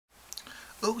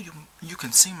Oh, you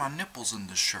can see my nipples in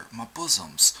this shirt, my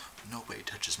bosoms. Nobody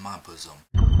touches my bosom.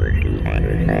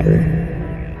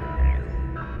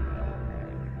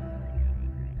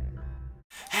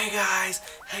 Hey guys,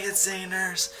 hey it's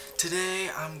Zaners.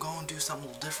 Today I'm going to do something a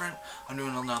little different. I'm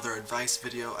doing another advice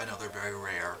video. I know they're very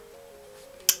rare,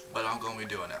 but I'm going to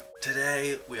be doing it.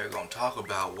 Today we are going to talk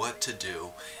about what to do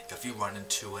if you run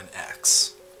into an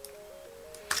ex.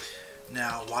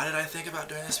 Now, why did I think about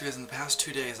doing this? Because in the past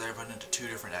 2 days I've run into 2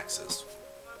 different exes.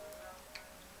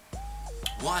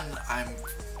 One I'm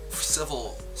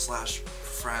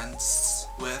civil/friends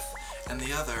with, and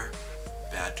the other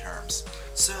bad terms.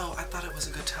 So I thought it was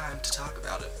a good time to talk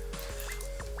about it.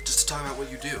 Just to talk about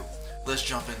what you do. Let's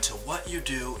jump into what you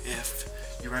do if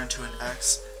you run into an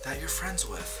ex that you're friends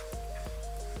with.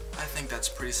 I think that's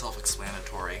pretty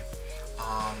self-explanatory.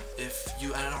 If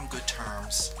you ended on good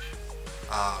terms,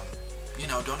 you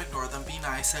know, don't ignore them, be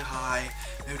nice, say hi,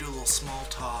 maybe do a little small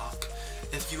talk.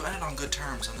 If you ended on good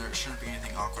terms, then there shouldn't be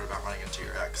anything awkward about running into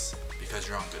your ex, because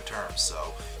you're on good terms.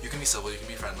 So you can be civil, you can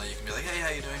be friendly, you can be like, hey, how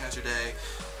you doing, how's your day?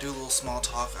 Do a little small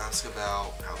talk, ask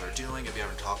about how they're doing if you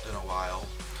haven't talked in a while.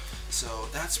 So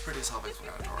that's pretty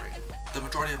self-explanatory. The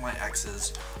majority of my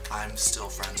exes I'm still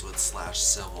friends with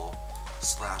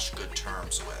 /civil/good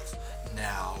terms with.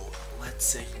 Now, let's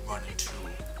say you run into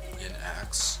an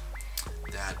ex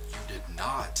that you did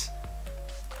not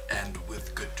end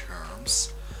with good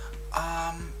terms.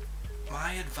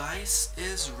 My advice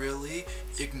is really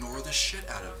ignore the shit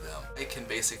out of them.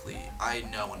 I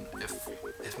know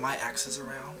if my ex is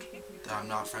around that I'm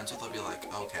not friends with, I'll be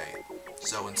like, okay,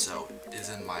 so-and-so is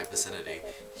in my vicinity.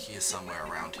 He is somewhere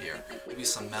around here. Maybe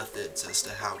some methods as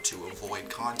to how to avoid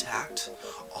contact,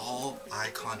 all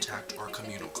eye contact or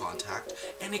communal contact,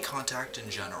 any contact in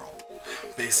general.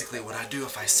 Basically what I do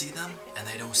if I see them and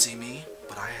they don't see me,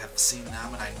 but I have seen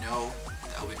them and I know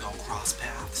that we gonna cross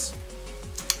paths.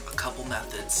 A couple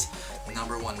methods.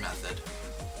 Number 1 method,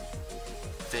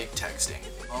 fake texting.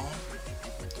 I'm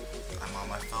on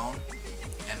my phone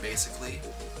and basically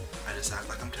I just act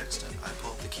like I'm texting. I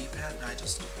pull up the keypad and I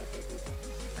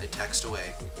text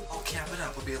away. I'll camp it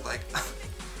up, I'll be like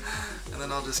and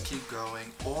then I'll just keep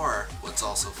going. Or what's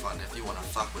also fun, if you want to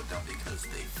fuck with them because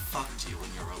they fucked you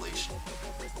in your relation.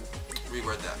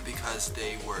 Reword that, because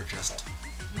they were just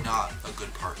not a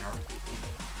good partner.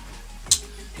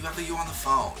 You have you on the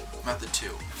phone. Method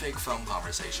 2, fake phone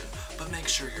conversation. But make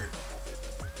sure your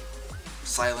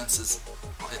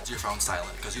phone's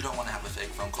silent, because you don't want to have a fake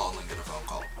phone call and then get a phone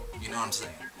call. You know what I'm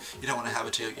saying? You don't want to have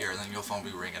it to your ear and then your phone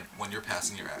be ringing when you're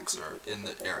passing your ex or in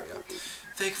the area.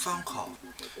 Fake phone call.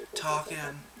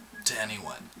 Talking to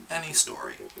anyone. Any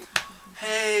story.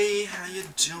 Hey, how you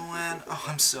doing? Oh,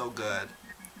 I'm so good.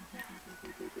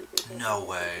 No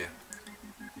way.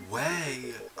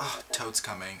 Oh, Toad's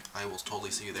coming. I will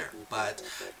totally see you there. But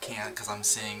can't, because I'm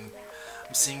seeing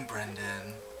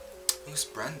Brendan. Who's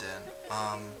Brendan?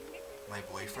 My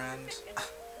boyfriend?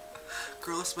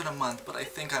 Girl, it's been a month, but I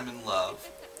think I'm in love.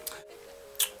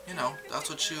 You know, that's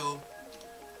what you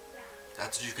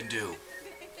can do.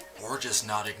 Or just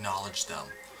not acknowledge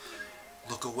them.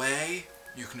 Look away.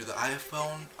 You can do the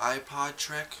iPod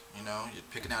trick, you know, you're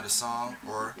picking out a song,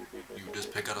 or you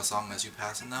just pick out a song as you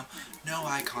passing them. No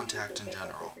eye contact in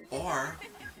general. Or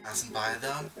passing by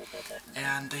them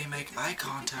and they make eye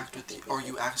contact with you, or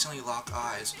you accidentally lock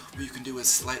eyes. What you can do is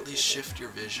slightly shift your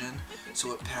vision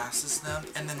so it passes them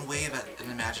and then wave at an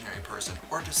imaginary person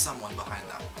or just someone behind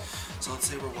them. So let's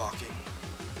say we're walking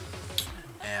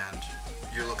and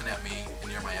you're looking at me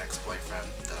and you're my ex-boyfriend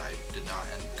that I did not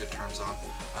end good terms on.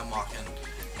 I'm walking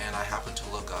and I happen to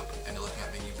look up and you're looking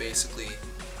at me and you basically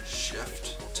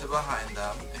shift to behind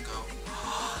them and go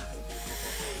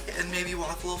and maybe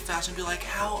walk a little faster and be like,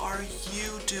 how are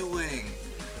you doing?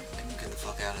 And you get the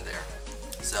fuck out of there.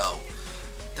 So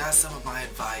that's some of my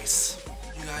advice.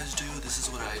 You guys do, this is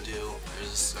what I do.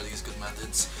 Are these good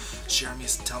methods? Tell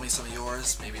me some of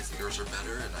yours. Maybe yours are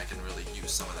better and I can really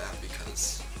use some of that,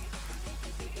 because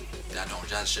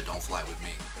that shit don't fly with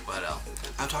me. But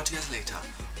I'll talk to you guys later.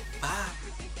 Bye.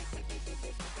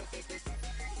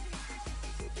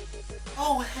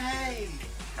 Oh hey,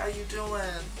 how you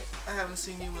doing? I haven't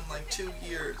seen you in like 2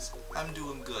 years. I'm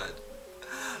doing good.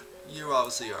 You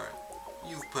obviously aren't.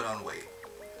 You've put on weight.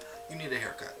 You need a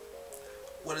haircut.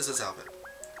 What is this outfit?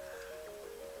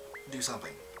 Do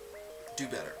something. Do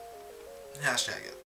better. Hashtag it.